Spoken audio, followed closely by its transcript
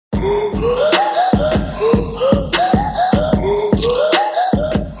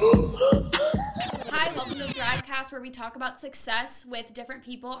where we talk about success with different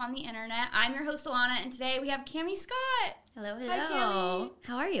people on the internet. I'm your host, Alana, and today we have Cami Scott. Hello, hello. Hi, Cami.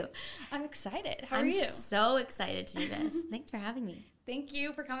 How are you? I'm excited. How are you? I'm so excited to do this. Thanks for having me. Thank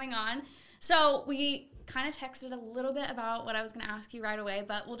you for coming on. So we kind of texted a little bit about what I was going to ask you right away,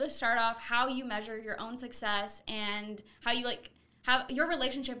 but we'll just start off how you measure your own success and how you have your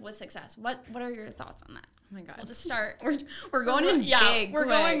relationship with success. What are your thoughts on that? Oh my God. We'll just start. We're going in big. We're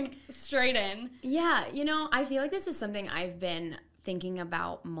quick. going straight in. Yeah, I feel like this is something I've been thinking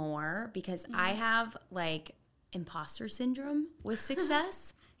about more because I have imposter syndrome with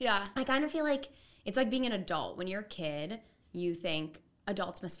success. Yeah. I kind of feel like it's like being an adult. When you're a kid, you think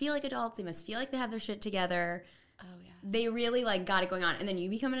adults must feel like adults. They must feel like they have their shit together. Oh, yes. They really got it going on. And then you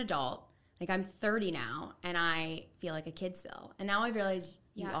become an adult. I'm 30 now, and I feel like a kid still. And now I realize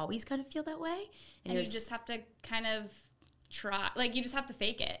you always kind of feel that way. And you just have to kind of try. You just have to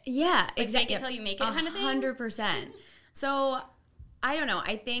fake it. Yeah, Fake exactly. it till you make it kind of thing. 100%. So, I don't know.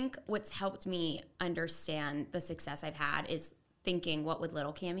 I think what's helped me understand the success I've had is thinking, what would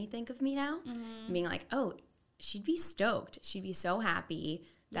little Cami think of me now? Mm-hmm. Being like, oh, she'd be stoked. She'd be so happy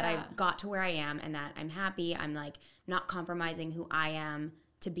that I got to where I am and that I'm happy. I'm not compromising who I am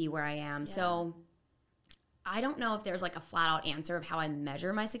to be where I am. Yeah. So I don't know if there's a flat out answer of how I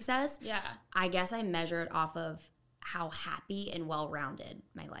measure my success. Yeah. I guess I measure it off of how happy and well-rounded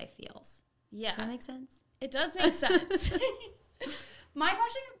my life feels. Yeah. Does that make sense? It does make sense. My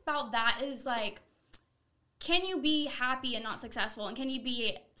question about that is can you be happy and not successful? And can you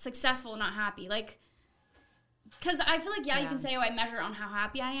be successful and not happy? Because I feel you can say, oh, I measure it on how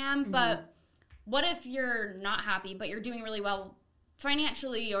happy I am. Mm-hmm. But what if you're not happy, but you're doing really well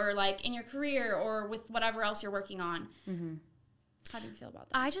financially or in your career or with whatever else you're working on? Mm-hmm. How do you feel about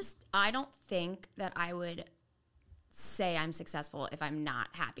that? I don't think that I would say I'm successful if I'm not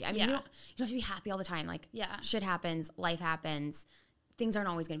happy. I mean, you don't have to be happy all the time. Shit happens, life happens, things aren't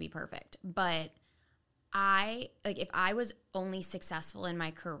always going to be perfect. But if I was only successful in my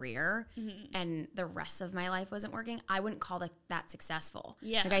career and the rest of my life wasn't working, I wouldn't call that successful.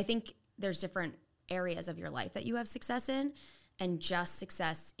 Yeah. I think there's different areas of your life that you have success in. And just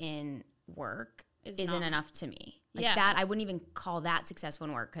success in work isn't enough to me. That, I wouldn't even call that successful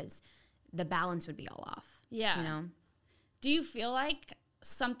in work because the balance would be all off. Yeah. Do you feel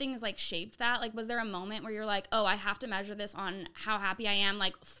something's shaped that? Was there a moment where you're oh, I have to measure this on how happy I am,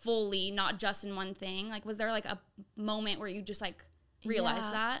 fully, not just in one thing? Was there a moment where you just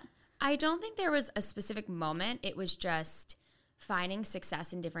realized that? I don't think there was a specific moment. It was just finding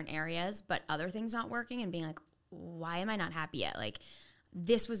success in different areas, but other things not working and being why am I not happy yet?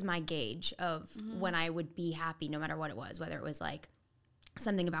 This was my gauge of when I would be happy no matter what it was, whether it was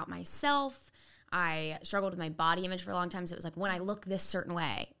something about myself. I struggled with my body image for a long time. So it was when I look this certain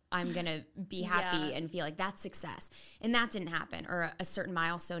way, I'm going to be happy and feel that's success. And that didn't happen, or a certain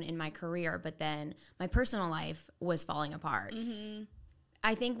milestone in my career. But then my personal life was falling apart. Mm-hmm.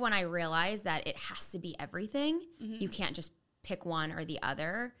 I think when I realized that it has to be everything, you can't just pick one or the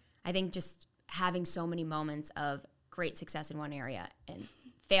other. I think just having so many moments of great success in one area and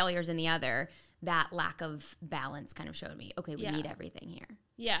failures in the other, that lack of balance kind of showed me, okay, we need everything here.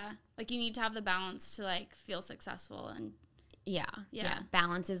 Yeah. You need to have the balance to feel successful and yeah.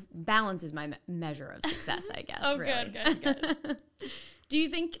 Balance is my measure of success, I guess. Oh, really. Good. Do you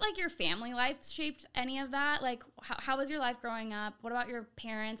think your family life shaped any of that? How was your life growing up? What about your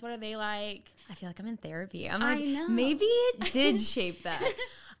parents? What are they like? I feel I'm in therapy. I know. Maybe it did shape that.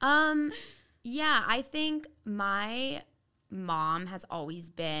 Yeah, I think my mom has always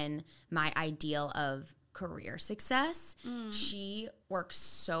been my ideal of career success. She works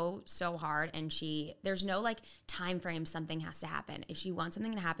so hard, and there's no time frame something has to happen. If she wants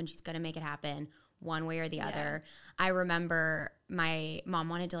something to happen, she's going to make it happen one way or the other. I remember my mom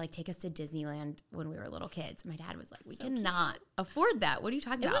wanted to take us to Disneyland when we were little kids. My dad was we cannot afford that. What are you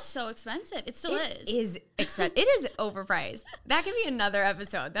talking about? It was so expensive. It still is. It is expensive. It is overpriced. That could be another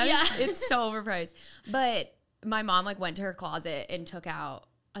episode. It's so overpriced. But my mom went to her closet and took out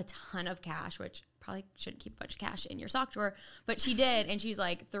a ton of cash, which probably shouldn't keep a bunch of cash in your sock drawer, but she did, and she's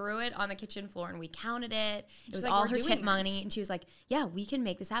threw it on the kitchen floor, and we counted it. It was all her tip money, and she was yeah, we can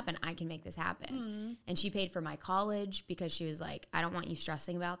make this happen. I can make this happen. And she paid for my college because she was I don't want you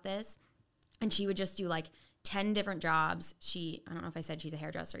stressing about this. And she would just do 10 different jobs. I don't know if I said she's a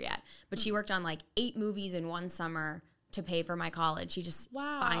hairdresser yet, but she worked on 8 movies in one summer to pay for my college. She just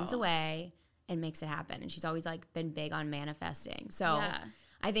finds a way and makes it happen. And she's always been big on manifesting. So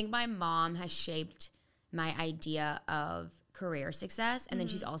I think my mom has shaped my idea of career success, and then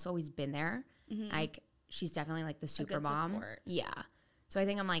she's also always been there. She's definitely the super mom. Support. Yeah. So I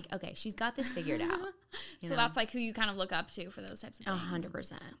think I'm like, okay, she's got this figured out. So that's like who you kind of look up to for those types of things.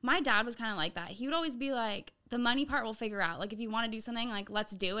 100%. My dad was kind of like that. He would always be like, the money part we'll figure out. Like, if you want to do something, like,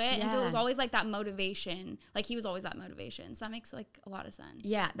 let's do it. And so it was always like that motivation. Like, he was always that motivation. So that makes like a lot of sense.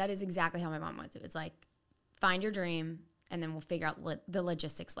 Yeah, that is exactly how my mom was. It was like, find your dream, and then we'll figure out the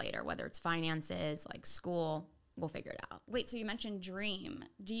logistics later, whether it's finances, like school, we'll figure it out. Wait, so you mentioned dream.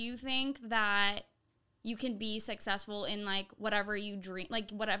 Do you think that you can be successful in like whatever you dream, like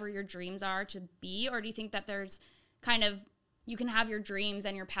whatever your dreams are to be? Or do you think that there's kind of, you can have your dreams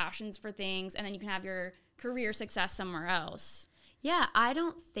and your passions for things, and then you can have your career success somewhere else? Yeah, I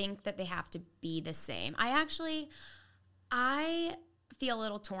don't think that they have to be the same. I feel a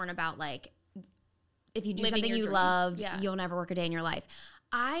little torn about like, if you do Living something your you dream. love, Yeah. you'll never work a day in your life.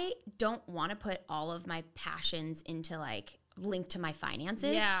 I don't want to put all of my passions into like linked to my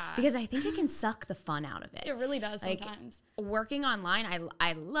finances. Yeah. Because I think it can suck the fun out of it. It really does Like, sometimes. Working online,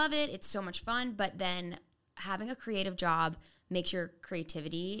 I love it. It's so much fun. But then having a creative job makes your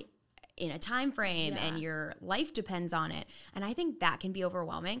creativity in a time frame, Yeah. and your life depends on it. And I think that can be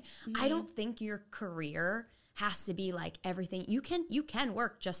overwhelming. I don't think your career has to be like everything. You can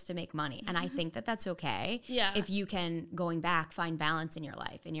work just to make money, and I think that that's okay. Yeah. If you can, going back, find balance in your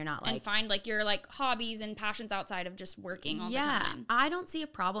life, and you're not like, And find like your like hobbies and passions outside of just working all the time. I don't see a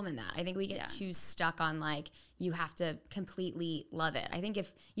problem in that. I think we get Yeah. too stuck on like, you have to completely love it. I think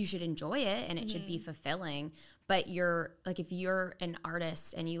if you should enjoy it, and it should be fulfilling, but you're like, if you're an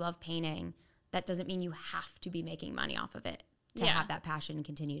artist and you love painting, that doesn't mean you have to be making money off of it to Yeah. have that passion and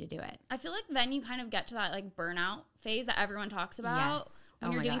continue to do it. I feel like then you kind of get to that like burnout phase that everyone talks about. Yes. When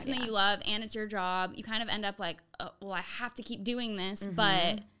Oh you're my doing God, something yeah. you love and it's your job, you kind of end up like, oh, well, I have to keep doing this,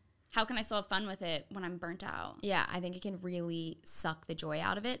 but how can I still have fun with it when I'm burnt out? Yeah, I think it can really suck the joy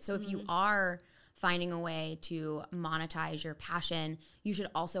out of it. So if you are finding a way to monetize your passion, you should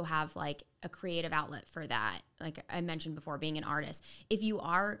also have like a creative outlet for that. Like I mentioned before, being an artist. If you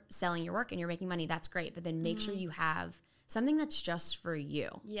are selling your work and you're making money, that's great. But then make sure you have something that's just for you.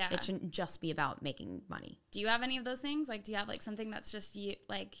 Yeah. It shouldn't just be about making money. Do you have any of those things? Like, do you have like something that's just you,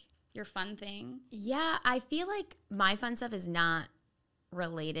 like your fun thing? Yeah, I feel like my fun stuff is not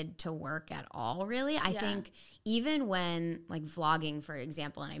related to work at all, really. I think even when like vlogging, for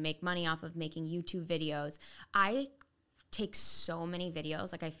example, and I make money off of making YouTube videos, I take so many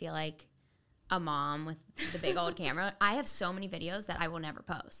videos. Like I feel like a mom with the big old camera. I have so many videos that I will never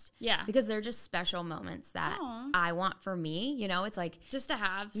post. Yeah. Because they're just special moments that Aw. I want for me. You know, it's like, Just to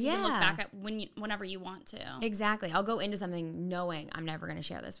have, so you can look Yeah. back at whenever you want to. exactly. I'll go into something knowing I'm never going to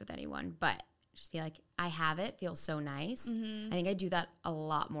share this with anyone, but just be like, I have it, feels so nice. I think I do that a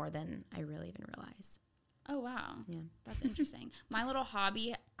lot more than I really even realize. Oh, wow. Yeah. That's interesting. My little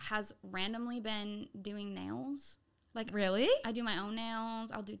hobby has randomly been doing nails. Like, Really? I do my own nails.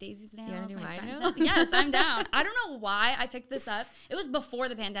 I'll do Daisy's nails. wanna do my friend's nails? Yes, I'm down. I don't know why I picked this up. It was before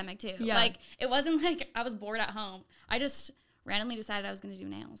the pandemic, too. Yeah. Like, it wasn't like I was bored at home. I just randomly decided I was going to do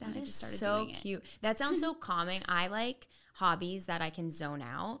nails. And That I is just started so doing it. cute. That sounds so calming. I like hobbies that I can zone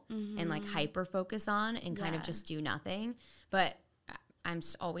out and like hyper focus on and kind of Yeah. just do nothing. But I'm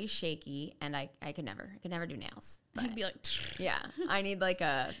always shaky, and I could never do nails. I'd be like, Yeah, I need like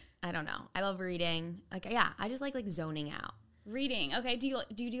I don't know. I love reading. Like, yeah, I just like zoning out. reading. Okay. Do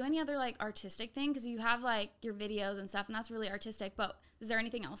you do any other like artistic thing? Because you have like your videos and stuff, and that's really artistic. But is there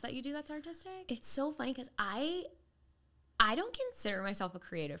anything else that you do that's artistic? It's so funny because I don't consider myself a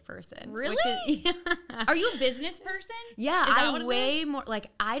creative person. Really? Which is, Are you a business person? yeah, Is that what I'm it way is? more like,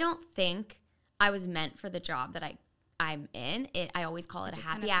 I don't think I was meant for the job that I'm in. I always call it a Just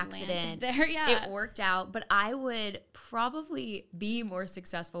happy kind of landed accident. there, yeah. It worked out, but I would probably be more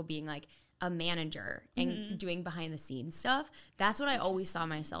successful being like a manager and doing behind the scenes stuff. That's what I always saw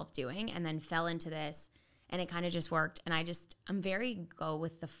myself doing, and then fell into this, and it kind of just worked. And I'm very go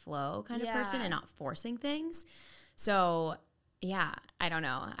with the flow kind of person Yeah. and not forcing things. So yeah, I don't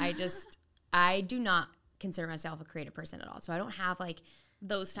know. I do not consider myself a creative person at all. So I don't have like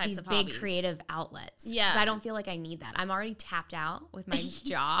Those types these of big hobbies. creative outlets. 'Cause Yeah. I don't feel like I need that. I'm already tapped out with my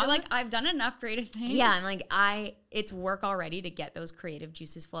job. You're like, I've done enough creative things. yeah, I'm like, it's work already to get those creative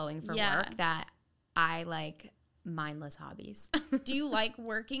juices flowing for Yeah. work, that I like mindless hobbies. Do you like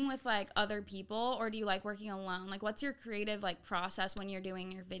working with like other people, or do you like working alone? Like, what's your creative like process when you're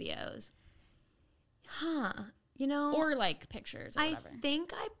doing your videos Huh. You know, or like pictures or I whatever?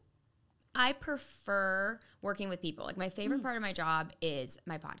 think I prefer working with people. Like, my favorite part of my job is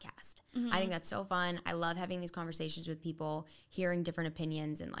my podcast. I think that's so fun. I love having these conversations with people, hearing different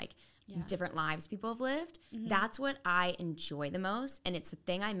opinions and like different lives people have lived. That's what I enjoy the most. And it's the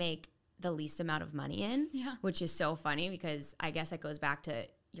thing I make the least amount of money in, Yeah. which is so funny because I guess it goes back to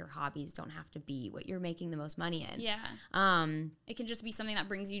your hobbies don't have to be what you're making the most money in. Yeah. It can just be something that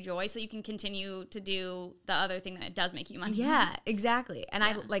brings you joy so you can continue to do the other thing that does make you money. Yeah, exactly. And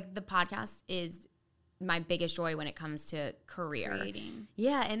I like the podcast is my biggest joy when it comes to career. Creating.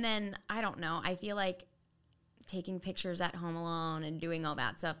 Yeah, and then I don't know, I feel like taking pictures at home alone and doing all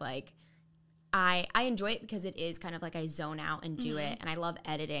that stuff, like I enjoy it because it is kind of like I zone out and do it, and I love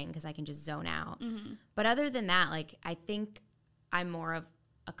editing because I can just zone out. But other than that, like I think I'm more of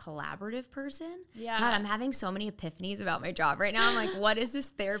a collaborative person. Yeah. God, I'm having so many epiphanies about my job right now. I'm like, what is this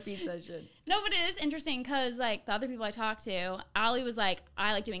therapy session? No, but it is interesting because, like, the other people I talked to, Allie was like,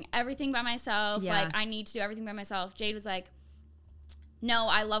 I like doing everything by myself. Yeah. Like, I need to do everything by myself. Jade was like, no,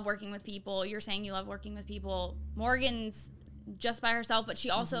 I love working with people. You're saying you love working with people. Morgan's just by herself, but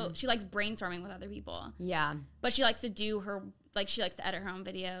she also, she likes brainstorming with other people. Yeah. But she likes to do her, like, she likes to edit her own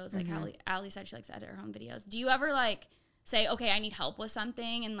videos. Like, Allie said she likes to edit her own videos. Do you ever, like, say, okay, I need help with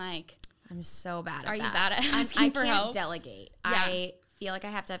something, and like, I'm so bad at that. Are you bad at asking for help? I can't delegate. Yeah. I feel like I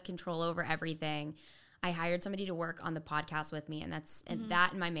have to have control over everything. I hired somebody to work on the podcast with me, and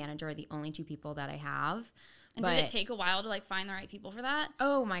that and my manager are the only two people that I have. And did it take a while to like find the right people for that?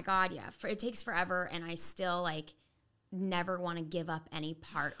 Oh my God, yeah. It takes forever, and I still like never want to give up any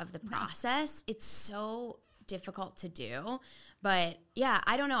part of the process. It's so difficult to do. But yeah,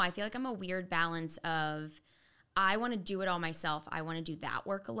 I don't know. I feel like I'm a weird balance of I want to do it all myself. I want to do that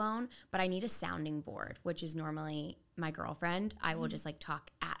work alone, but I need a sounding board, which is normally my girlfriend. I will just like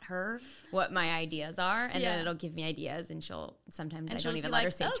talk at her what my ideas are, and then it'll give me ideas, and she'll sometimes I don't even let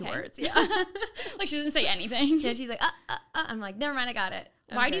her say two words. Yeah. Like she doesn't say anything. Yeah, she's like, I'm like, never mind, I got it.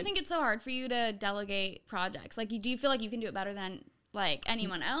 Why do you think it's so hard for you to delegate projects? Like, do you feel like you can do it better than like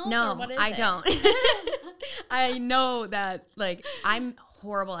anyone else? No, or what is I it? don't. I know that like I'm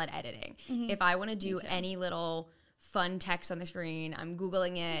horrible at editing. If I want to do any little fun text on the screen, I'm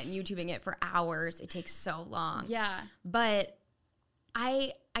Googling it and YouTubing it for hours. It takes so long. Yeah. But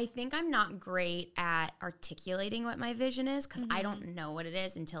I think I'm not great at articulating what my vision is because I don't know what it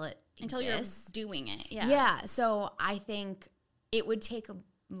is until it exists. You're doing it. Yeah. Yeah. So I think it would take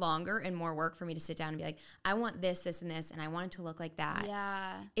longer and more work for me to sit down and be like, I want this, this, and this, and I want it to look like that.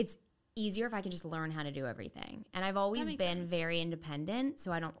 Yeah. It's easier if I can just learn how to do everything. And I've always been very independent,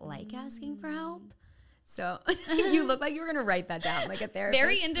 so I don't like asking for help. So you look like you were going to write that down like a therapist.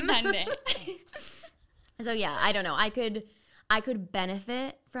 Very independent. So yeah, I don't know. I could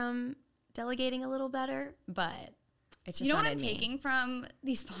benefit from delegating a little better, but it's just you know not what I'm in me. taking from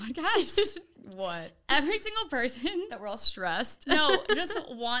these podcasts? What? Every single person That we're all stressed. just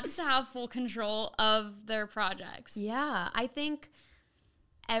wants to have full control of their projects. Yeah, I think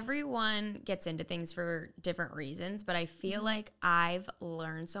everyone gets into things for different reasons, but I feel like I've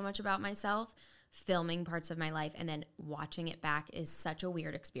learned so much about myself filming parts of my life, and then watching it back is such a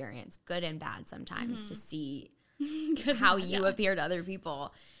weird experience, good and bad sometimes, to see how you appear to other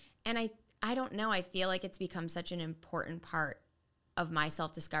people. And I don't know, I feel like it's become such an important part of my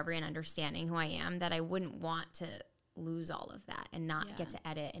self-discovery and understanding who I am that I wouldn't want to lose all of that and not get to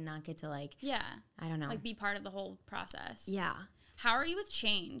edit and not get to like, I don't know. Like be part of the whole process. Yeah. How are you with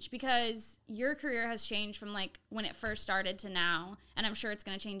change? Because your career has changed from like when it first started to now, and I'm sure it's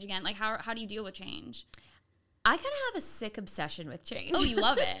going to change again. Like how do you deal with change? I kind of have a sick obsession with change. Oh, you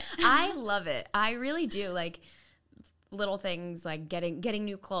love it. I love it. I really do. Like little things like getting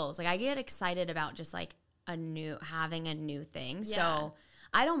new clothes. Like I get excited about just like having a new thing. Yeah. So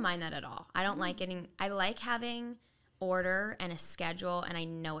I don't mind that at all. I don't I like having order and a schedule, and I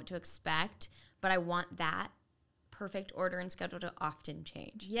know what to expect, but I want that perfect order and schedule to often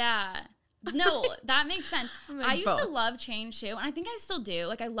change. Yeah. No, that makes sense. Like I used to both. love change too, and I think I still do.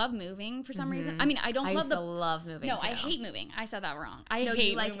 Like I love moving for some reason. I mean, I don't I love used to love moving. No, too. I hate moving. I said that wrong. I No,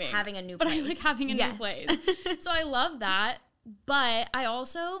 hate you like moving, having a new but place. I like having a new place. So I love that. But I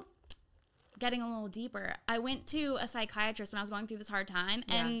also, getting a little deeper, I went to a psychiatrist when I was going through this hard time,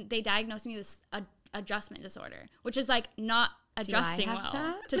 and they diagnosed me with adjustment disorder, which is like not adjusting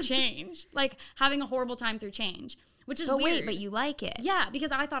well to change, like having a horrible time through change, which is weird. Wait, but you like it? Yeah,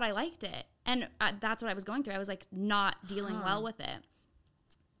 because I thought I liked it, and that's what I was going through. I was like not dealing well with it,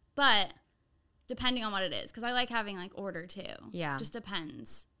 but depending on what it is, because I like having like order too. Yeah, just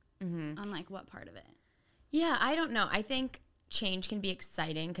depends on like what part of it. Yeah, I don't know. I think change can be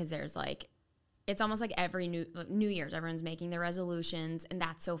exciting because there's like, it's almost like every New Year's, everyone's making their resolutions, and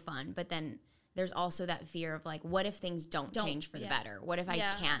that's so fun. But then there's also that fear of like, what if things don't change for the better? What if I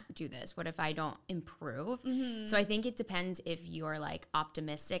can't do this? What if I don't improve? So I think it depends if you're like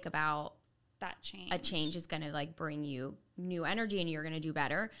optimistic about that change. A change is going to like bring you new energy and you're going to do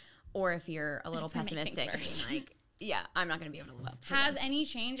better, or if you're a little just gonna make things pessimistic and worse. being like, yeah, I'm not going to be able to live up to Has this. any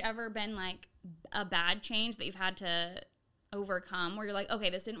change ever been like a bad change that you've had to overcome where you're like, okay,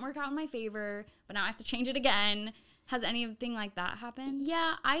 this didn't work out in my favor, but now I have to change it again? Has anything like that happened?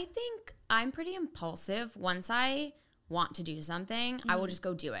 Yeah, I think I'm pretty impulsive. Once I want to do something, I will just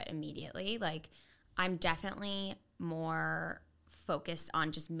go do it immediately. Like, I'm definitely more focused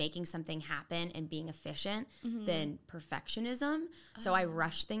on just making something happen and being efficient than perfectionism. So I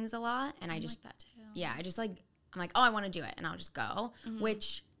rush things a lot, and I just like that too. yeah, I just like, I'm like, oh, I want to do it, and I'll just go,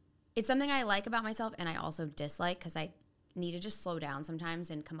 which it's something I like about myself, and I also dislike because I need to just slow down sometimes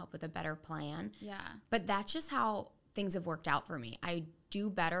and come up with a better plan. Yeah. But that's just how things have worked out for me. I do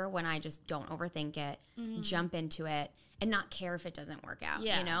better when I just don't overthink it, jump into it, and not care if it doesn't work out.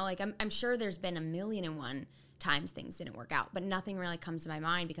 Yeah. You know, like I'm sure there's been 1,000,001 times things didn't work out, but nothing really comes to my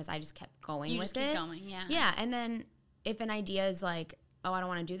mind because I just kept going You with just keep it. going, yeah. Yeah, and then if an idea is like, oh, I don't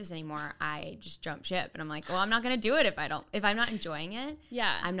want to do this anymore, I just jump ship, and I'm like, well, I'm not going to do it if I'm not enjoying it.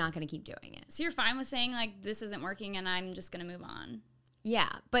 Yeah. I'm not going to keep doing it. So you're fine with saying like this isn't working and I'm just gonna move on. Yeah,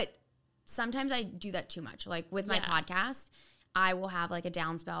 but sometimes I do that too much. Like with my Yeah. podcast, I will have like a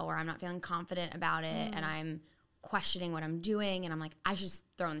down spell where I'm not feeling confident about it and I'm questioning what I'm doing, and I'm like, I should just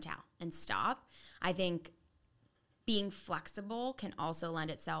throw in the towel and stop. I think being flexible can also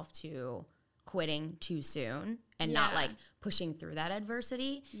lend itself to quitting too soon and not Yeah. like pushing through that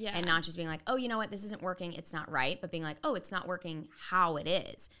adversity Yeah. and not just being like, oh, you know what, this isn't working, it's not right, but being like, oh, it's not working how it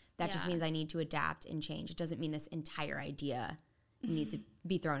is. That just Yeah. means I need to adapt and change. It doesn't mean this entire idea needs to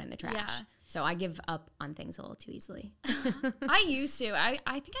be thrown in the trash. Yeah. So I give up on things a little too easily. I used to. I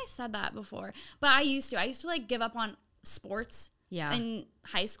think I said that before. But I used to like give up on sports. Yeah. In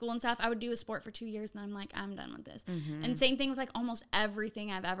high school and stuff. I would do a sport for 2 years and then I'm like, I'm done with this. Mm-hmm. And same thing with like almost everything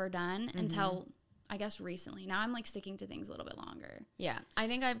I've ever done until I guess recently. Now I'm like sticking to things a little bit longer. Yeah, I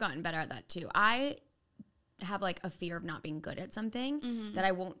think I've gotten better at that too. I have like a fear of not being good at something that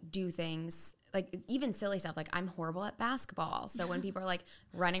I won't do things like even silly stuff. Like I'm horrible at basketball. So when people are like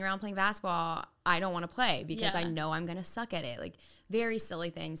running around playing basketball, I don't want to play because I Yeah. know I'm going to suck at it. Like very silly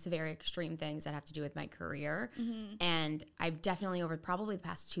things to very extreme things that have to do with my career. And I've definitely over probably the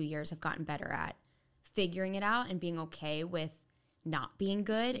past 2 years have gotten better at figuring it out and being okay with not being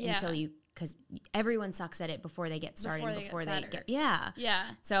good Yeah. until you, because everyone sucks at it before they get started, Before they get better. yeah. Yeah.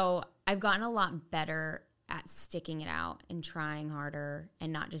 So I've gotten a lot better at sticking it out and trying harder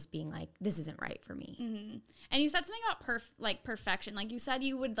and not just being like, this isn't right for me. And you said something about perfection. Like you said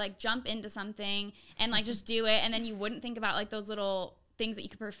you would like jump into something and like just do it and then you wouldn't think about like those little things that you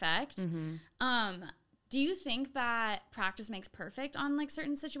could perfect. Do you think that practice makes perfect on like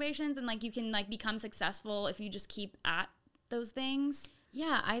certain situations and like you can like become successful if you just keep at those things?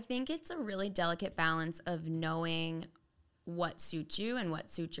 Yeah, I think it's a really delicate balance of knowing what suits you and what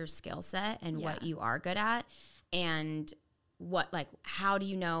suits your skill set and what Yeah. you are good at and what like how do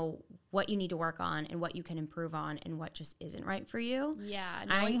you know what you need to work on and what you can improve on and what just isn't right for you. Yeah,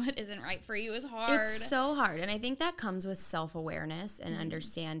 knowing what isn't right for you is hard. It's so hard. And I think that comes with self-awareness and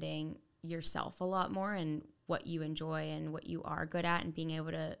understanding yourself a lot more and what you enjoy and what you are good at and being able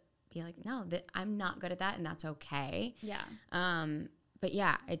to be like, no, that I'm not good at that and that's okay. Yeah. But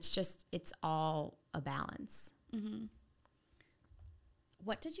yeah, it's all a balance.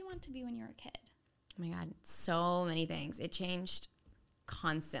 What did you want to be when you were a kid? Oh my God, so many things. It changed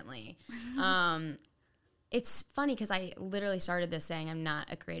constantly. It's funny because I literally started this saying I'm not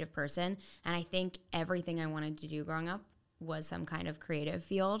a creative person. And I think everything I wanted to do growing up was some kind of creative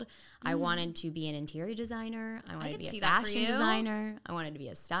field. I wanted to be an interior designer. I wanted to could be see a that for fashion you. designer. I wanted to be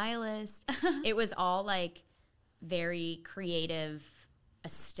a stylist. It was all like very creative,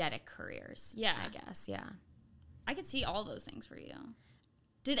 aesthetic careers. Yeah. I guess. Yeah. I could see all those things for you.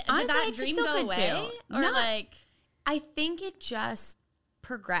 Did Honestly, I that could dream still go could away? too. Or No. like I think it just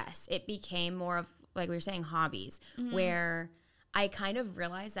progressed. It became more of, like we were saying, hobbies, where I kind of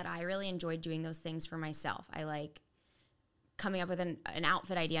realized that I really enjoyed doing those things for myself. I like coming up with an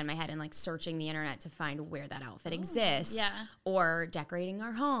outfit idea in my head and like searching the internet to find where that outfit exists. yeah. Or decorating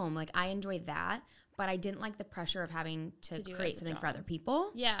our home. Like I enjoyed that, but I didn't like the pressure of having to do it create as a something for job. other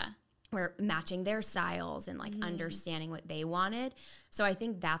people. Yeah. Or matching their styles and like understanding what they wanted. So I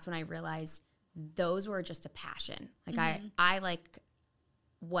think that's when I realized those were just a passion. Like I like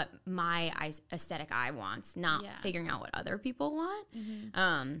what my aesthetic eye wants, not Yeah. figuring out what other people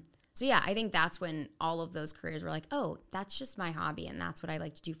want. So yeah, I think that's when all of those careers were like, oh, that's just my hobby and that's what I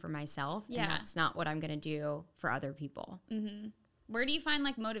like to do for myself. Yeah. And that's not what I'm going to do for other people. Where do you find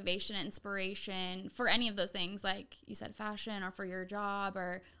like motivation and inspiration for any of those things? Like you said, fashion or for your job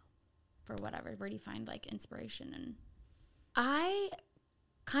or for whatever. Where do you find like inspiration and I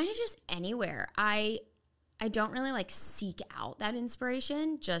Kind of just anywhere. I don't really like seek out that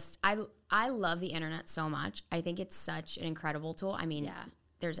inspiration. Just I love the internet so much. I think it's such an incredible tool. I mean,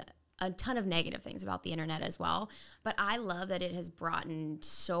 there's a ton of negative things about the internet as well, but I love that it has brought in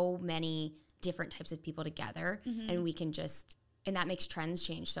so many different types of people together, and we can just, and that makes trends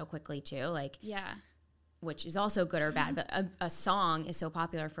change so quickly too. Like, which is also good or bad, but a song is so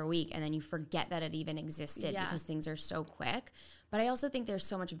popular for a week and then you forget that it even existed because things are so quick. But I also think there's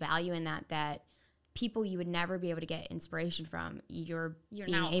so much value in that people you would never be able to get inspiration from, you're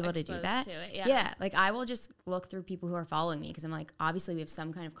being able to do that. To it, like I will just look through people who are following me because I'm like, obviously we have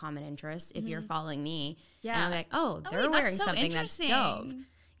some kind of common interest if you're following me. And I'm like, oh, they're wearing so something that's dope.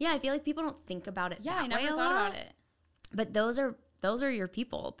 Yeah, I feel like people don't think about it that way a lot. I never thought about it. But those are your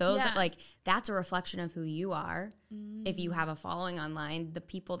people. Those are like, that's a reflection of who you are. If you have a following online, the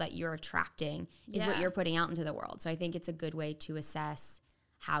people that you're attracting is what you're putting out into the world. So I think it's a good way to assess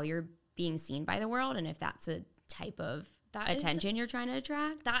how you're being seen by the world and if that's a type of attention you're trying to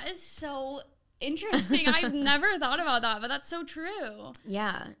attract. That is so interesting. I've never thought about that, but that's so true.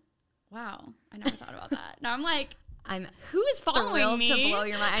 Yeah. Wow. I never thought about that. Now I'm like, who is following me? To blow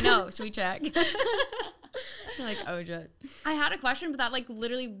your mind. I know. Should we check? Like, oh, shit. I had a question, but that like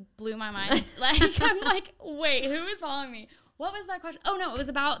literally blew my mind. Like, I'm like, wait, who is following me? What was that question? Oh no, it was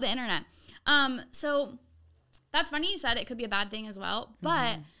about the internet. So that's funny you said it could be a bad thing as well,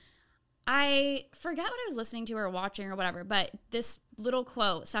 but I forget what I was listening to or watching or whatever, but this little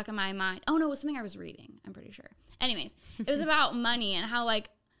quote stuck in my mind. Oh no, it was something I was reading, I'm pretty sure. Anyways, it was about money and how like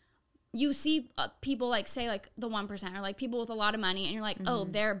you see people like say like the 1% or like people with a lot of money and you're like, oh,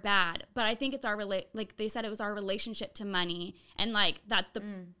 they're bad. But I think it's our like they said it was our relationship to money and like that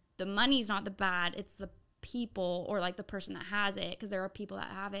the money's not the bad, it's the people or like the person that has it, because there are people that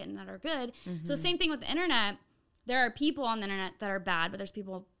have it and that are good. So same thing with the internet. There are people on the internet that are bad, but there's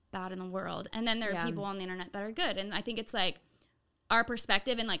people bad in the world. And then there are people on the internet that are good. And I think it's like our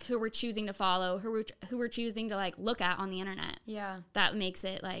perspective and like who we're choosing to follow, who we're choosing to like look at on the internet. Yeah. That makes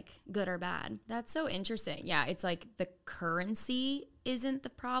it like good or bad. That's so interesting. Yeah. It's like the currency isn't the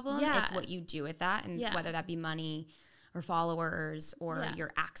problem. Yeah. It's what you do with that. And whether that be money or followers or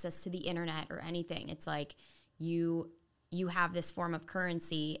your access to the internet or anything, it's like you have this form of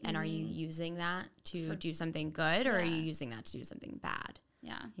currency and are you using that to do something good or are you using that to do something bad?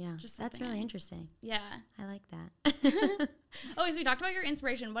 Yeah. Yeah. That's really interesting. Yeah. I like that. Oh, so we talked about your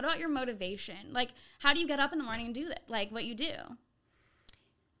inspiration. What about your motivation? Like, how do you get up in the morning and do that? Like, what you do?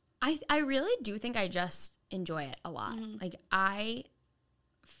 I really do think I just enjoy it a lot. Like, I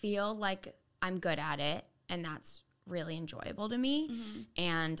feel like I'm good at it, and that's really enjoyable to me.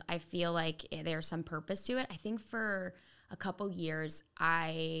 And I feel like there's some purpose to it. I think for a couple years,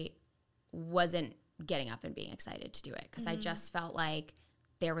 I wasn't getting up and being excited to do it because I just felt like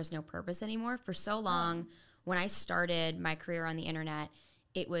there was no purpose anymore. For so long, when I started my career on the internet,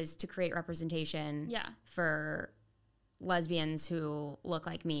 it was to create representation for lesbians who look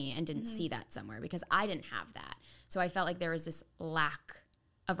like me and didn't see that somewhere because I didn't have that. So I felt like there was this lack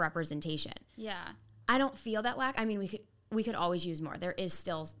of representation. Yeah. I don't feel that lack. I mean, we could always use more. There is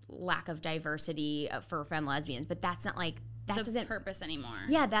still lack of diversity for femme lesbians, but that's not like doesn't purpose anymore.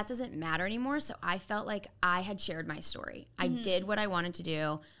 Yeah, that doesn't matter anymore. So I felt like I had shared my story. I did what I wanted to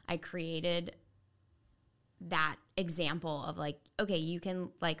do. I created that example of like, okay, you can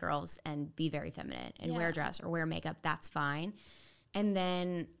like girls and be very feminine and wear a dress or wear makeup. That's fine. And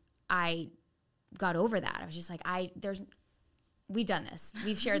then I got over that. I was just like, we've done this.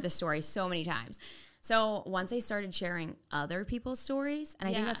 We've shared this story so many times. So once I started sharing other people's stories, and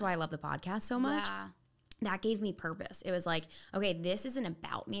I think that's why I love the podcast so much, that gave me purpose. It was like, okay, this isn't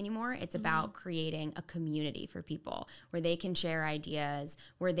about me anymore. It's about creating a community for people where they can share ideas,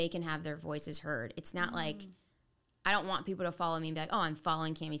 where they can have their voices heard. It's not like, I don't want people to follow me and be like, oh, I'm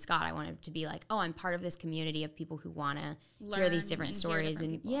following Cami Scott. I want it to be like, oh, I'm part of this community of people who want to hear these different stories.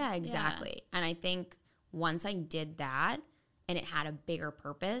 And yeah, exactly. Yeah. And I think once I did that and it had a bigger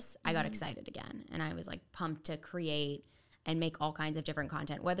purpose, I got excited again. And I was like pumped to create and make all kinds of different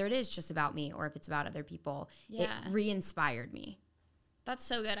content, whether it is just about me or if it's about other people. It re-inspired me. That's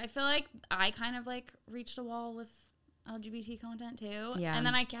so good. I feel like I kind of like reached a wall with LGBT content too. Yeah. And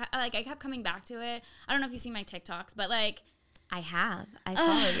then I kept coming back to it. I don't know if you've seen my TikToks, but like I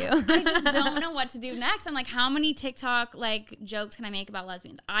follow you. I just don't know what to do next. I'm like, how many TikTok like jokes can I make about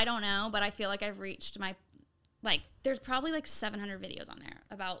lesbians? I don't know, but I feel like I've reached my there's probably like 700 videos on there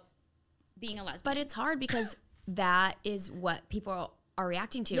about being a lesbian. But it's hard because that is what people are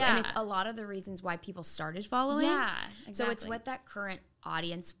reacting to. Yeah. And it's a lot of the reasons why people started following. Yeah, exactly. So it's what that current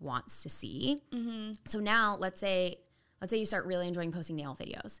audience wants to see. So now let's say let's say you start really enjoying posting nail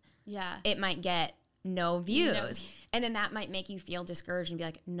videos. Yeah. It might get no views. And then that might make you feel discouraged and be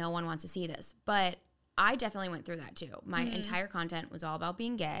like, no one wants to see this. But I definitely went through that too. My entire content was all about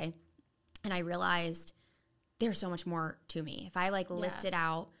being gay. And I realized there's so much more to me. If I like listed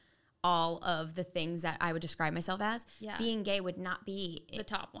out all of the things that I would describe myself as, being gay would not be the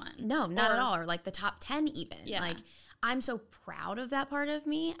top one. No, not at all. Or like the top 10 even. Yeah. Like I'm so proud of that part of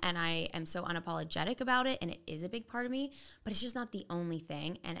me and I am so unapologetic about it and it is a big part of me, but it's just not the only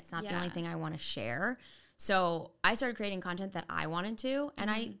thing and it's not the only thing I want to share. So I started creating content that I wanted to and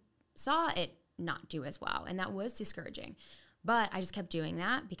I saw it not do as well and that was discouraging. But I just kept doing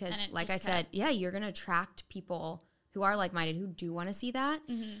that because like I said, you're going to attract people who are like-minded, who do want to see that.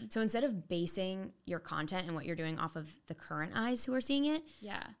 So instead of basing your content and what you're doing off of the current eyes who are seeing it,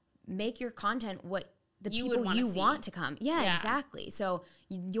 make your content what the people you want to come. Yeah, exactly. So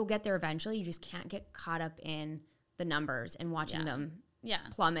you'll get there eventually. You just can't get caught up in the numbers and watching them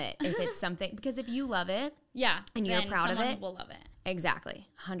plummet if it's something. Because if you love it and you're proud of it, will love it. Exactly,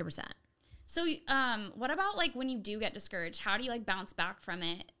 100%. So what about like when you do get discouraged? How do you like bounce back from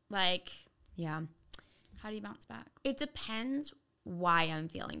it? Like, how do you bounce back? It depends why I'm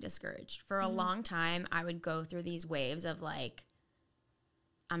feeling discouraged. For a long time, I would go through these waves of like,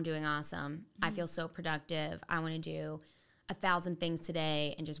 I'm doing awesome. I feel so productive. I want to do 1,000 things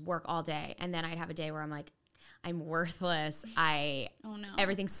today and just work all day. And then I'd have a day where I'm like, I'm worthless.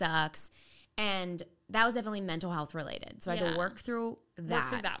 Everything sucks. And that was definitely mental health related. So I had to work through that. Work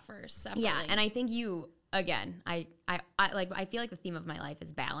through that first. Separately. Yeah. And I think again, I feel like the theme of my life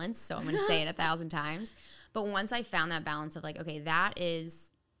is balance. So I'm going to say it 1,000 times. But once I found that balance of like, okay, that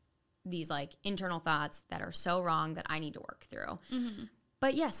is these like internal thoughts that are so wrong that I need to work through.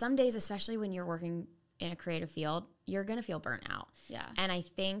 But yeah, some days, especially when you're working in a creative field, you're going to feel burnt out. Yeah. And I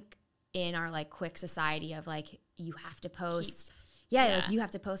think in our like quick society of like, you have to post. Like you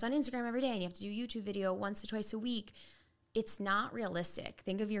have to post on Instagram every day and you have to do a YouTube video once or twice a week. It's not realistic.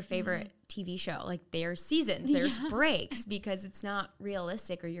 Think of your favorite TV show. Like there's seasons, there's breaks because it's not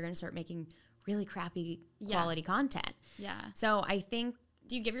realistic or you're going to start making really crappy quality content. Yeah. So I think.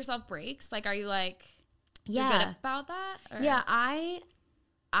 Do you give yourself breaks? Like, are you like, you're good about that? Or? Yeah,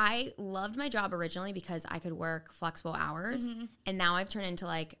 I loved my job originally because I could work flexible hours. And now I've turned into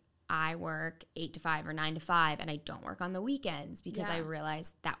like, I work 8 to 5 or 9 to 5 and I don't work on the weekends because I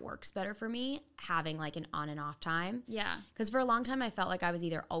realized that works better for me, having like an on and off time. Yeah. Because for a long time I felt like I was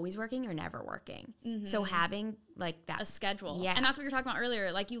either always working or never working. So having like that. A schedule. Yeah. And that's what you were talking about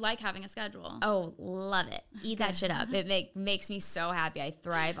earlier. Like you like having a schedule. Oh, love it. Eat that shit up. It makes me so happy. I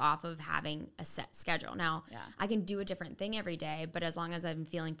thrive off of having a set schedule. Now, I can do a different thing every day, but as long as I'm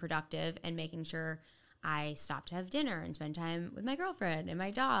feeling productive and making sure I stop to have dinner and spend time with my girlfriend and my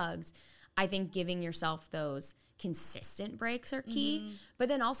dogs. I think giving yourself those consistent breaks are key. But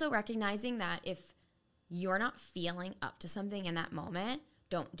then also recognizing that if you're not feeling up to something in that moment,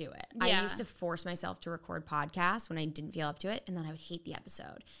 don't do it. I used to force myself to record podcasts when I didn't feel up to it, and then I would hate the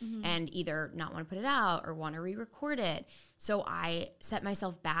episode and either not want to put it out or want to re-record it. So I set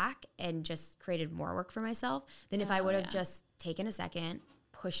myself back and just created more work for myself than if I would have just taken a second,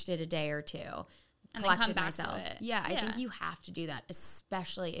 pushed it a day or two, and collected myself. Yeah, I think you have to do that,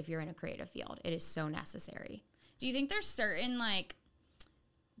 especially if you're in a creative field. It is so necessary. Do you think there's certain, like,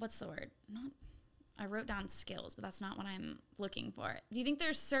 what's the word? I wrote down skills, but that's not what I'm looking for. Do you think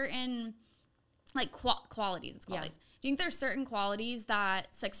there's certain, like, qualities? It's qualities. Yeah. Do you think there's certain qualities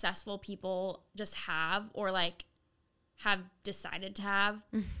that successful people just have or, like, have decided to have?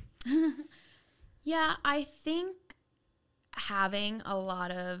 Yeah, I think having a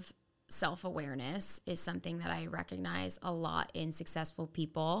lot of self-awareness is something that I recognize a lot in successful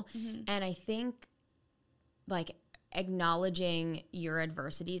people. And I think like acknowledging your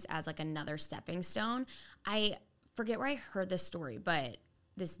adversities as like another stepping stone. I forget where I heard this story, but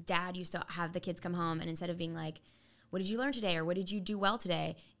this dad used to have the kids come home and instead of being like, what did you learn today? Or what did you do well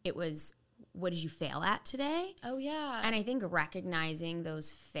today? It was, what did you fail at today? Oh, yeah. And I think recognizing those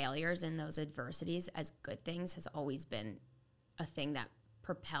failures and those adversities as good things has always been a thing that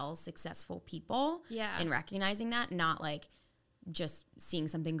propels successful people. Yeah. And recognizing that, not like just seeing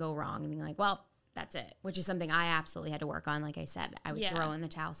something go wrong and being like, well, that's it, which is something I absolutely had to work on. Like I said, I would throw in the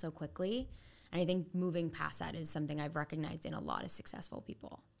towel so quickly. And I think moving past that is something I've recognized in a lot of successful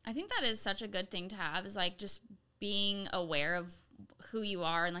people. I think that is such a good thing to have, is like just being aware of who you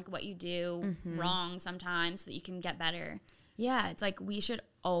are and like what you do wrong sometimes so that you can get better. Yeah, it's like we should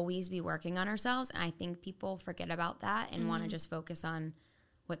always be working on ourselves. And I think people forget about that and want to just focus on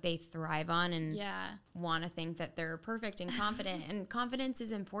what they thrive on and want to think that they're perfect and confident. And confidence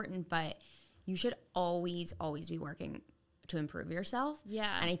is important, but you should always, always be working to improve yourself.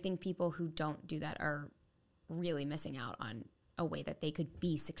 Yeah. And I think people who don't do that are really missing out on a way that they could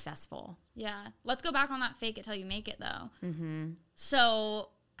be successful. Yeah. Let's go back on that fake it till you make it, though. So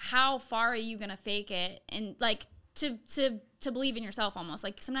how far are you going to fake it? And like to believe in yourself almost.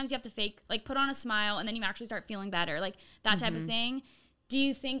 Like sometimes you have to fake, like put on a smile and then you actually start feeling better. Like that type of thing. Do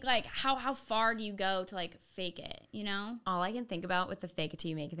you think like how far do you go to like fake it, you know? All I can think about with the fake it till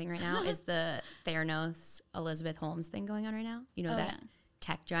you make it thing right now is the Theranos Elizabeth Holmes thing going on right now. You know, that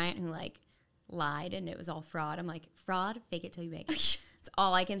tech giant who like lied and it was all fraud. I'm like, fraud, fake it till you make it. It's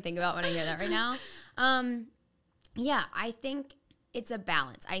all I can think about when I hear that right now. Yeah, I think it's a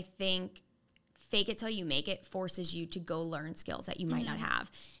balance. I think fake it till you make it forces you to go learn skills that you might not have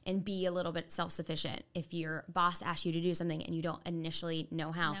and be a little bit self-sufficient. If your boss asks you to do something and you don't initially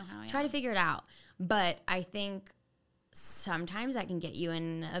know how, try to figure it out. But I think sometimes that can get you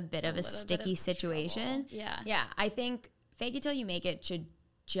in a bit of a sticky situation. Yeah. Yeah. I think fake it till you make it should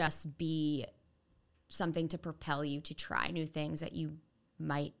just be something to propel you to try new things that you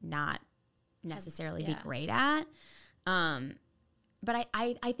might not necessarily be great at. But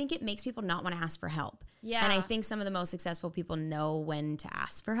I think it makes people not want to ask for help. Yeah. And I think some of the most successful people know when to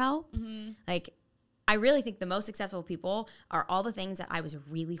ask for help. Like, I really think the most successful people are all the things that I was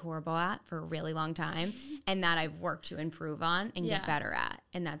really horrible at for a really long time and that I've worked to improve on and get better at.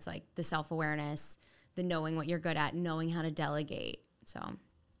 And that's like the self-awareness, the knowing what you're good at, knowing how to delegate. So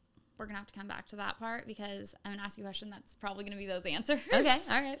we're going to have to come back to that part because I'm going to ask you a question that's probably going to be those answers. Okay.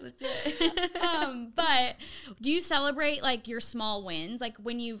 All right. Let's do it. But do you celebrate like your small wins? Like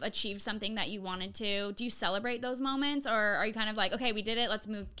when you've achieved something that you wanted to, do you celebrate those moments or are you kind of like, okay, we did it. Let's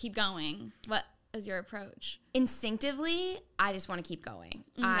keep going. What is your approach? Instinctively, I just want to keep going.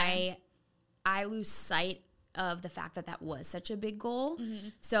 Okay. I lose sight of the fact that that was such a big goal.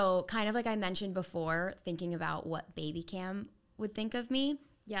 So kind of like I mentioned before, thinking about what baby Cam would think of me.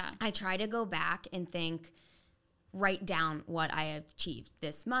 Yeah. I try to go back and write down what I have achieved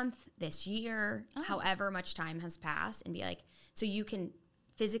this month, this year, however much time has passed, and be like, so you can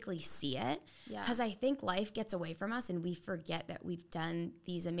physically see it. Yeah. Because I think life gets away from us and we forget that we've done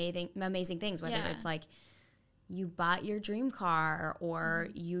these amazing things, whether it's like you bought your dream car or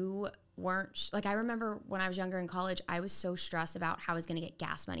you weren't, like I remember when I was younger in college, I was so stressed about how I was going to get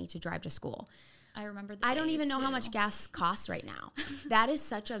gas money to drive to school. I remember I don't even know how much gas costs right now. That is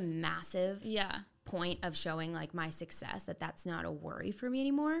such a massive point of showing like my success that that's not a worry for me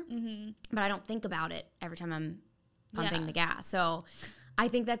anymore. But I don't think about it every time I'm pumping the gas. So I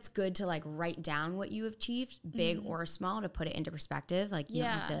think that's good to like write down what you have achieved, big or small, to put it into perspective. Like you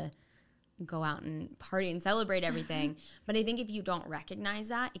don't have to go out and party and celebrate everything. But I think if you don't recognize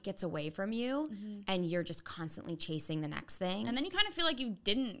that, it gets away from you and you're just constantly chasing the next thing. And then you kind of feel like you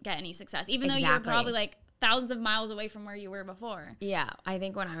didn't get any success, even though you're probably like thousands of miles away from where you were before. Yeah. I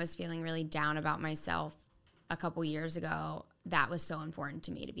think when I was feeling really down about myself a couple years ago, that was so important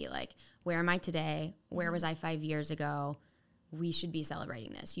to me to be like, where am I today? Where was I 5 years ago? We should be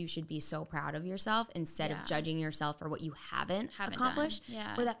celebrating this. You should be so proud of yourself instead of judging yourself for what you haven't accomplished.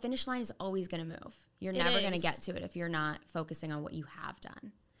 Where that finish line is always going to move. You're never going to get to it if you're not focusing on what you have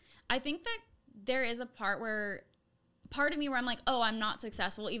done. I think that there is a part of me where I'm like, oh, I'm not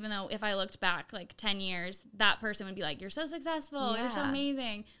successful, even though if I looked back like 10 years, that person would be like, you're so successful. You're so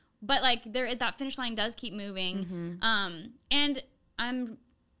amazing. But like that finish line does keep moving. And I'm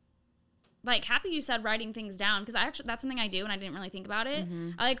like happy you said writing things down because that's something I do and I didn't really think about it.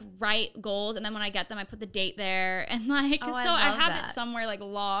 I like write goals and then when I get them I put the date there and like I have it somewhere like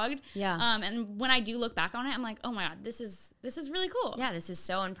logged. And when I do look back on it I'm like, oh my god, this is really cool. Yeah, this is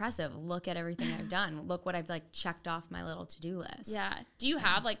so impressive. Look at everything I've done. Look what I've like checked off my little to-do list. Yeah. Do you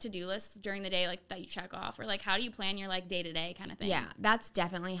have like to-do lists during the day like that you check off or like how do you plan your like day-to-day kind of thing? Yeah, that's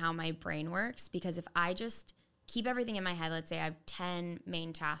definitely how my brain works because if I just keep everything in my head, let's say I have 10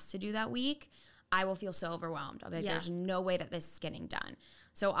 main tasks to do that week, I will feel so overwhelmed. I'll be like, there's no way that this is getting done.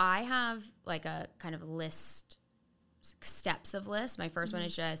 So I have like a kind of steps of list. My first one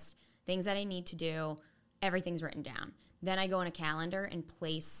is just things that I need to do. Everything's written down. Then I go in a calendar and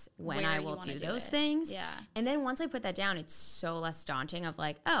place when I will do those things. Yeah. And then once I put that down, it's so less daunting of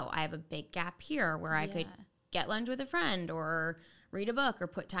like, oh, I have a big gap here where I could get lunch with a friend or read a book or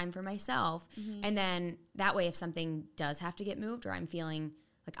put time for myself. And then that way, if something does have to get moved or I'm feeling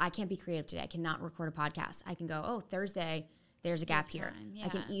like I can't be creative today, I cannot record a podcast, I can go, oh, Thursday, there's a gap here. I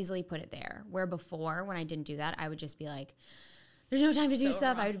can easily put it there. Where before, when I didn't do that, I would just be like, there's no time to do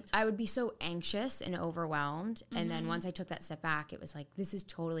stuff. I would be so anxious and overwhelmed. And then once I took that step back, it was like, this is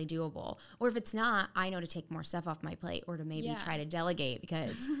totally doable. Or if it's not, I know to take more stuff off my plate or to maybe try to delegate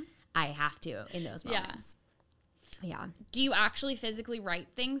because I have to in those moments. Yeah. do you actually physically write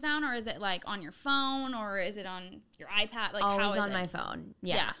things down, or is it like on your phone, or is it on your iPad? Like, Always how is on it? my phone.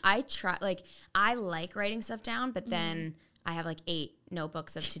 Yeah. I try, like, I like writing stuff down, but then I have like 8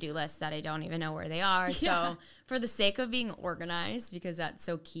 notebooks of to-do lists that I don't even know where they are. So for the sake of being organized, because that's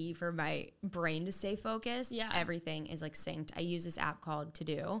so key for my brain to stay focused, everything is like synced. I use this app called To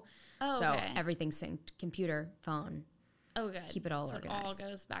Do. Oh, so okay. everything's synced. Computer, phone. Oh, good. Keep it all so organized. It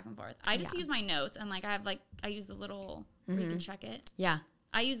all goes back and forth. I just use my notes, and like I use the little where you can check it. Yeah.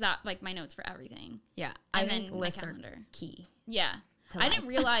 I use that, like, my notes for everything. Yeah. And I think then lists my are calendar. key. Yeah. I didn't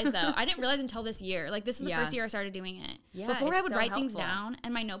realize, though. I didn't realize until this year. Like, this is the first year I started doing it. Yeah, Before, I it's would so write things helpful. down,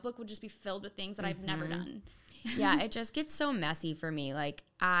 and my notebook would just be filled with things that I've never done. Yeah, it just gets so messy for me. Like,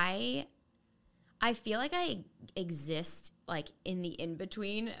 I feel like I exist, like, in the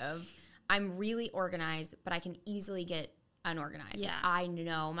in-between of I'm really organized, but I can easily get unorganized. Yeah. Like, I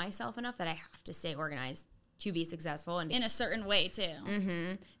know myself enough that I have to stay organized to be successful. And In a certain way, too.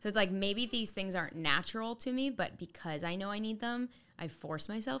 so it's like maybe these things aren't natural to me, but because I know I need them, I force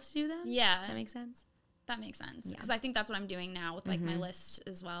myself to do them. Yeah. Does that make sense? That makes sense. Because I think that's what I'm doing now with, like, my list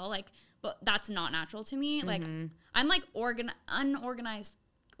as well. Like, but that's not natural to me. Like, I'm, like, unorganized.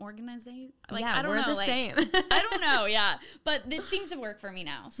 Organized? Like, yeah, I don't we're know. the like, same. I don't know, yeah. But it seems to work for me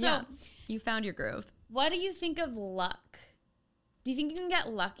now. So, Yeah. You found your groove. what do you think of luck? Do you think you can get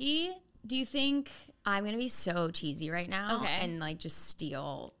lucky? Do you think I'm going to be so cheesy right now Okay. and like just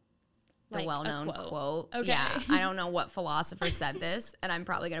steal the Like a well-known quote. quote. Okay. Yeah, I don't know what philosopher said this, and I'm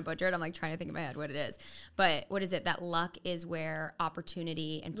probably going to butcher it. I'm like trying to think in my head what it is. But what is it? That luck is where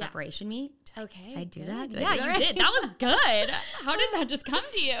opportunity and preparation meet. Okay. Did I do good. that? Did I Yeah, do that you right? did. That was good. How did that just come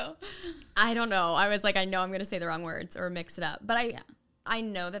to you? I don't know. I was like, I know I'm going to say the wrong words or mix it up. But I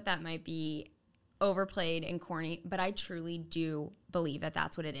know that might be overplayed and corny, but I truly do believe that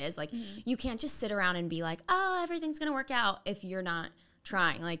that's what it is. Like, you can't just sit around and be like, oh, everything's going to work out if you're not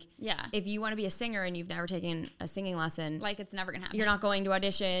trying. Like, if you want to be a singer and you've never taken a singing lesson, Like, it's never going to happen. you're not going to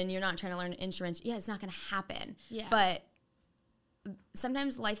audition, you're not trying to learn instruments. Yeah, it's not going to happen. Yeah. But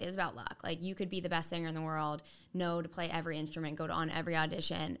sometimes life is about luck. Like, you could be the best singer in the world, know to play every instrument, go to on every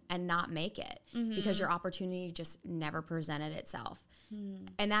audition, and not make it because your opportunity just never presented itself.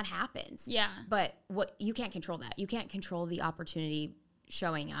 And that happens. Yeah. But what you can't control that. You can't control the opportunity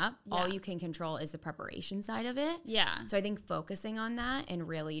showing up. Yeah. All you can control is the preparation side of it. Yeah. So I think focusing on that and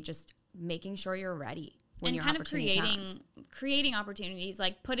really just making sure you're ready when And your kind of opportunity comes. creating opportunities,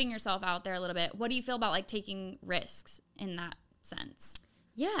 like putting yourself out there a little bit. What do you feel about, like, taking risks in that sense?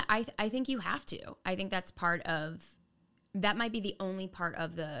 Yeah, I think you have to. I think that's part of, that might be the only part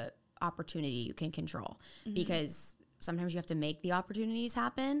of the opportunity you can control because sometimes you have to make the opportunities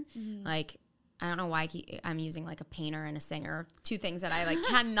happen. Like, I don't know why I'm using like a painter and a singer, 2 things that I like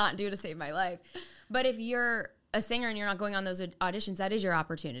cannot do to save my life. But if you're a singer and you're not going on those auditions, that is your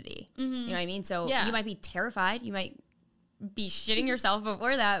opportunity. You know what I mean? So you might be terrified. You might be shitting yourself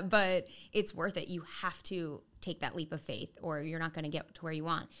before that, but it's worth it. You have to take that leap of faith or you're not going to get to where you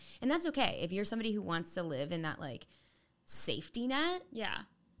want. And that's okay. If you're somebody who wants to live in that like safety net, Yeah.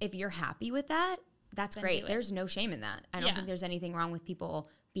 if you're happy with that, that's Then great. do it. There's no shame in that. I don't think there's anything wrong with people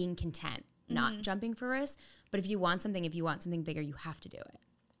being content, not jumping for risks. But if you want something bigger, you have to do it.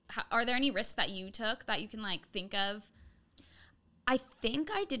 Are there any risks that you took that you can, like, think of? I think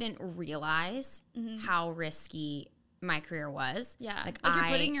I didn't realize how risky my career was. Yeah. Like, you're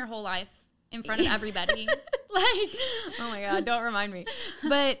putting your whole life in front of everybody. Like, oh my God, don't remind me.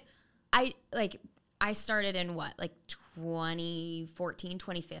 But I started in what, like 2014,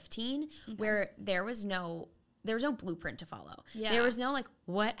 2015, where there was no blueprint to follow. Yeah. There was no like,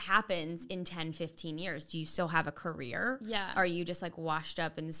 what happens in 10, 15 years? Do you still have a career? Yeah. Are you just like washed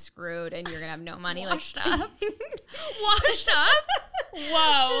up and screwed and you're going to have no money? Washed like, up? Washed up?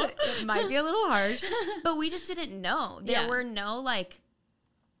 Whoa. It might be a little harsh, but we just didn't know. There Yeah. were no like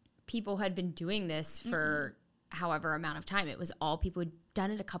people who had been doing this for however amount of time. It was all people who'd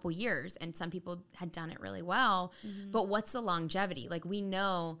done it a couple years, and some people had done it really well. But what's the longevity? Like, we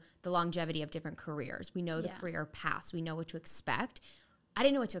know the longevity of different careers. We know the career paths. We know what to expect. I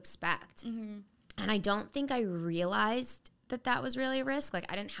didn't know what to expect. And I don't think I realized that was really a risk. Like,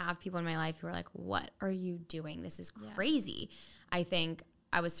 I didn't have people in my life who were like, what are you doing? This is crazy. I think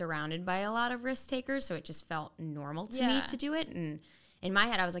I was surrounded by a lot of risk takers, so it just felt normal to me to do it. And in my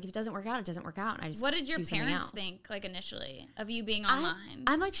head, I was like, if it doesn't work out, it doesn't work out. And I just What did your do something parents else. think, like, initially of you being online?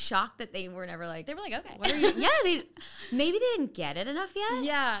 I'm like shocked that they were never like, They were like, okay. what are you? Yeah, maybe they didn't get it enough yet.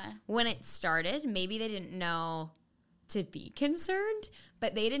 Yeah. When it started, maybe they didn't know to be concerned,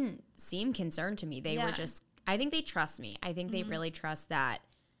 but they didn't seem concerned to me. They were just, I think they trust me. I think they really trust that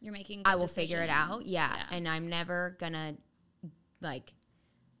you're making I good will figure it out. decisions. Yeah. And I'm never gonna like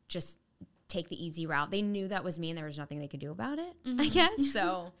just take the easy route. They knew that was me and there was nothing they could do about it, I guess.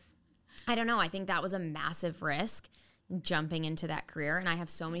 So I don't know. I think that was a massive risk jumping into that career. And I have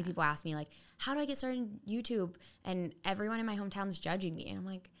so many people ask me like, how do I get started in YouTube? And everyone in my hometown is judging me. And I'm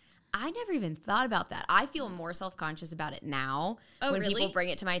like, I never even thought about that. I feel more self-conscious about it now when really? people bring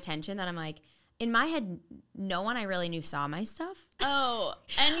it to my attention that I'm like, in my head, no one I really knew saw my stuff. Oh,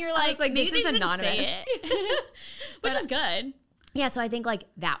 and you're I was like, maybe this is they didn't anonymous. say it. Which is good. Yeah, so I think like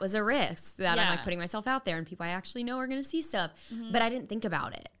that was a risk that I'm Yeah. like putting myself out there and people I actually know are going to see stuff. But I didn't think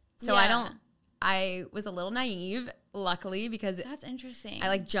about it. So Yeah. I was a little naive, luckily, because That's interesting. I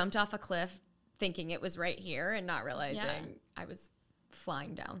like jumped off a cliff thinking it was right here and not realizing I was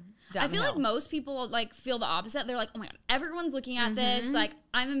flying down I feel the like hill. most people like feel the opposite. They're like, oh my God, everyone's looking at this. Like,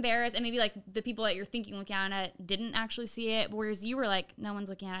 I'm embarrassed. And maybe like the people that you're thinking looking at it didn't actually see it. Whereas you were like, no one's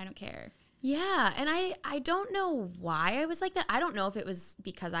looking at it. I don't care. Yeah, and I don't know why I was like that. I don't know if it was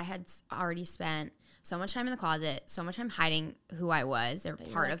because I had already spent so much time in the closet, so much time hiding who I was or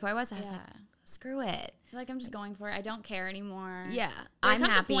part like, of who I was. I was like, screw it. Like, I'm just going for it. I don't care anymore. Yeah, There I'm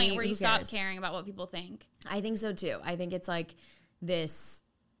comes happy. a point where Who you stop cares? caring about what people think. I think so too. I think it's like this.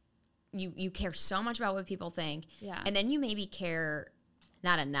 You care so much about what people think, Yeah. and then you maybe care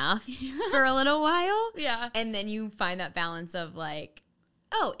not enough for a little while, Yeah. and then you find that balance of like,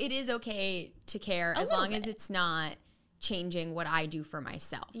 oh, it is okay to care as little long as bit. it's not changing what I do for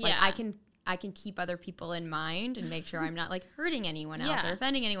myself. Like Yeah. I can keep other people in mind and make sure I'm not like hurting anyone else Yeah. or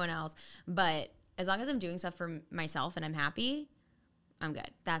offending anyone else. But as long as I'm doing stuff for myself and I'm happy, I'm good.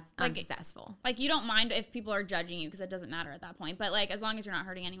 I'm Like, successful. Like, you don't mind if people are judging you because it doesn't matter at that point. But like, as long as you're not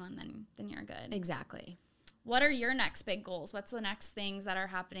hurting anyone, then you're good. Exactly. What are your next big goals? What's the next things that are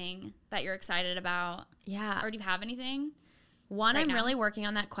happening that you're excited about? Yeah. Or do you have anything? One, right I'm now? really working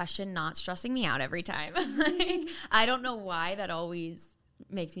on that question not stressing me out every time. Like, I don't know why that always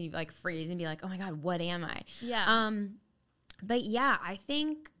makes me like freeze and be like, oh my God, what am I? Yeah. But yeah, I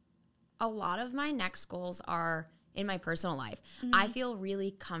think a lot of my next goals are in my personal life. I feel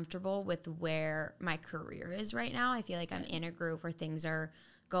really comfortable with where my career is right now. I feel like I'm in a group where things are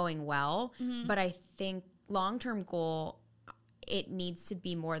going well, but I think long-term goal, it needs to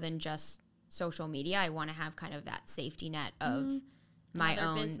be more than just social media. I want to have kind of that safety net of my Another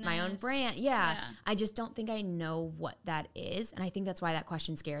own business. brand. Yeah. I just don't think I know what that is. And I think that's why that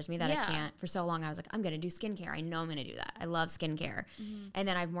question scares me, that I Yeah. can't. For so long I was like, I'm going to do skincare. I know I'm going to do that. I love skincare. And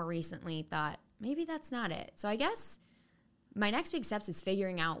then I've more recently thought maybe that's not it. So I guess my next big steps is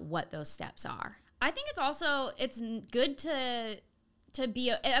figuring out what those steps are. I think it's good to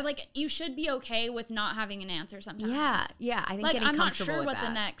be like, you should be okay with not having an answer sometimes. Yeah. I think Like, getting I'm not comfortable sure with what that.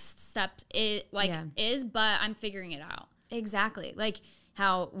 the next step is, but I'm figuring it out. Exactly. Like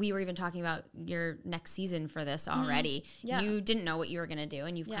how we were even talking about your next season for this already. Yeah. You didn't know what you were going to do,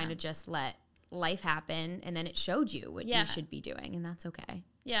 and you've Yeah. kind of just let life happen, and then it showed you what Yeah. you should be doing, and that's okay.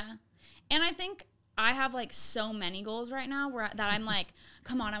 Yeah. And I think I have like so many goals right now that I'm like,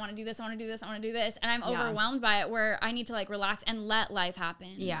 come on, I want to do this, I want to do this, I want to do this. And I'm Yeah. overwhelmed by it where I need to like relax and let life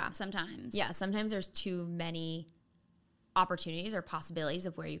happen. Yeah. Sometimes. Yeah, sometimes there's too many opportunities or possibilities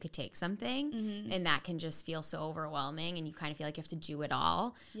of where you could take something, and that can just feel so overwhelming, and you kind of feel like you have to do it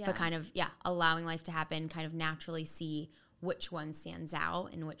all. Yeah. But kind of, allowing life to happen, kind of naturally see which one stands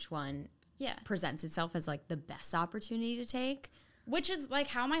out and which one Yeah. presents itself as like the best opportunity to take. Which is like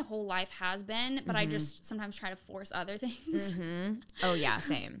how my whole life has been, but I just sometimes try to force other things. Oh yeah,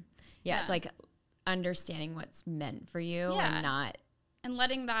 same. Yeah, Yeah. it's like understanding what's meant for you Yeah. and not, And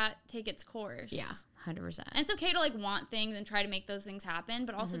letting that take its course. 100%. And it's okay to like want things and try to make those things happen,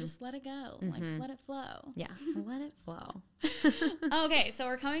 but also just let it go. Like, let it flow. Yeah, let it flow. Okay, so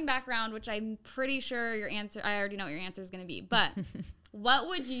we're coming back around, which I'm pretty sure I already know what your answer is going to be. But what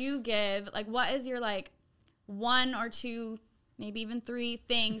would you give, like, what is your, like, one or two, maybe even three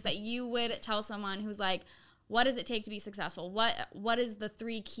things that you would tell someone who's like, what does it take to be successful? What is the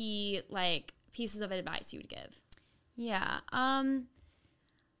three key, like, pieces of advice you would give? Yeah.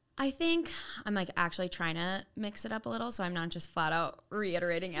 I think I'm like actually trying to mix it up a little, so I'm not just flat out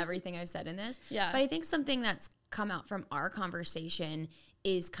reiterating everything I've said in this. Yeah. But I think something that's come out from our conversation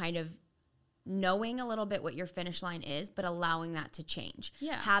is kind of knowing a little bit what your finish line is, but allowing that to change.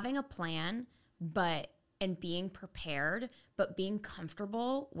 Yeah. Having a plan, and being prepared, but being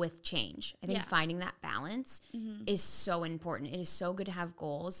comfortable with change. I think Yeah. finding that balance is so important. It is so good to have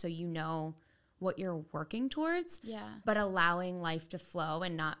goals so you know what you're working towards. Yeah. But allowing life to flow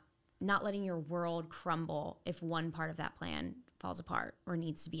and not letting your world crumble if one part of that plan falls apart or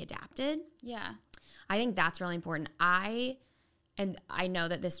needs to be adapted. Yeah. I think that's really important. I and I know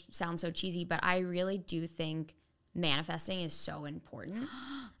that this sounds so cheesy, but I really do think manifesting is so important.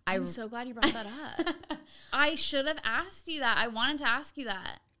 I'm so glad you brought that up. I should have asked you that. I wanted to ask you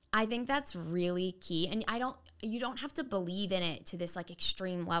that. I think that's really key. And you don't have to believe in it to this like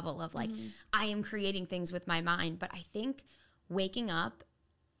extreme level of like, I am creating things with my mind. But I think waking up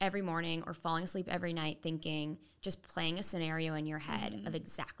every morning or falling asleep every night thinking, just playing a scenario in your head of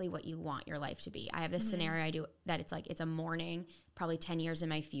exactly what you want your life to be. I have this scenario I do that it's like, it's a morning, probably 10 years in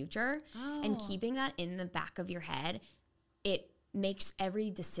my future. And keeping that in the back of your head, it makes every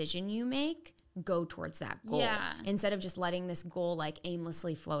decision you make go towards that goal. Yeah. Instead of just letting this goal like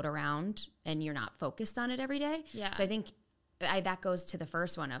aimlessly float around and you're not focused on it every day. Yeah. So I think that goes to the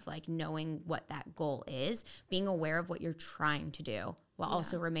first one of like knowing what that goal is, being aware of what you're trying to do while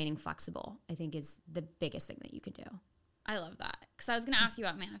also remaining flexible, I think is the biggest thing that you can do. I love that. Because I was going to ask you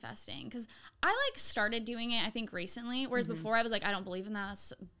about manifesting. Because I like started doing it, I think, recently. Whereas before I was like, I don't believe in that.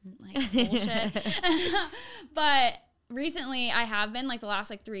 That's like bullshit. But recently I have been like the last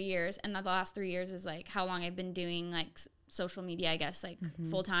like 3 years. And the last 3 years is like how long I've been doing like social media, I guess, like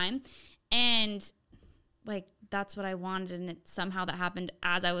full time. And like that's what I wanted, and it somehow that happened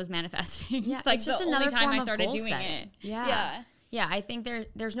as I was manifesting. Yeah, like it's just the another only time form I of started goal doing setting. it. Yeah. Yeah, I think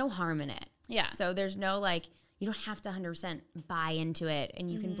there's no harm in it. Yeah. So there's no like, you don't have to 100% buy into it, and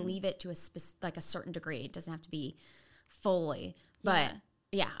you can believe it to a like a certain degree. It doesn't have to be fully, but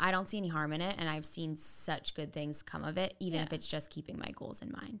yeah, I don't see any harm in it, and I've seen such good things come of it, even if it's just keeping my goals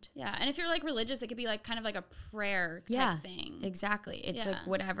in mind. Yeah, and if you're like religious, it could be like kind of like a prayer type thing. Exactly. It's like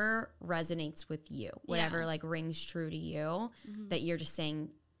whatever resonates with you, whatever like rings true to you, that you're just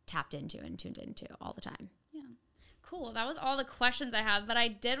saying tapped into and tuned into all the time. Yeah. Cool. That was all the questions I have, but I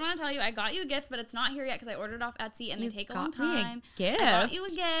did want to tell you I got you a gift, but it's not here yet because I ordered it off Etsy and they take a long time. Gift? I got you a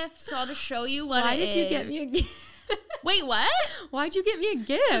gift, so I'll just show you what Why it is. did you get me a gift? Wait, what? Why'd you get me a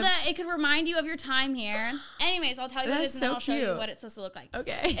gift? So that it could remind you of your time here. Anyways, I'll tell you what it is, and then I'll show you what it's supposed to look like.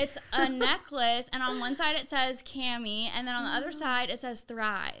 Okay. It's a necklace, and on one side it says Cami, and then on the other side it says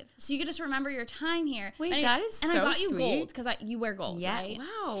Thrive. So you could just remember your time here. Wait, and that is and so I got you sweet. gold because you wear gold, right?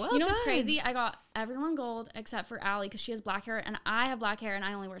 Wow. Well you know what's done. crazy? I got everyone gold except for Allie because she has black hair, and I have black hair, and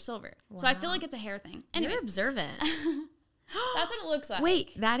I only wear silver. Wow. So I feel like it's a hair thing. Anyways, You're observant. that's what it looks like.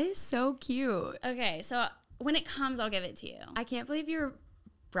 Wait, that is so cute. Okay, so when it comes, I'll give it to you. I can't believe you're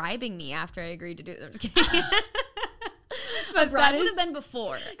bribing me after I agreed to do it. I'm just kidding. But bribe would have been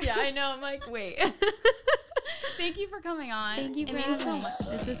before. Yeah, I know. I'm like, wait. Thank you for coming on. Thank you for It means so having me. much.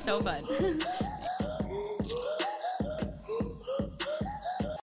 This was so fun.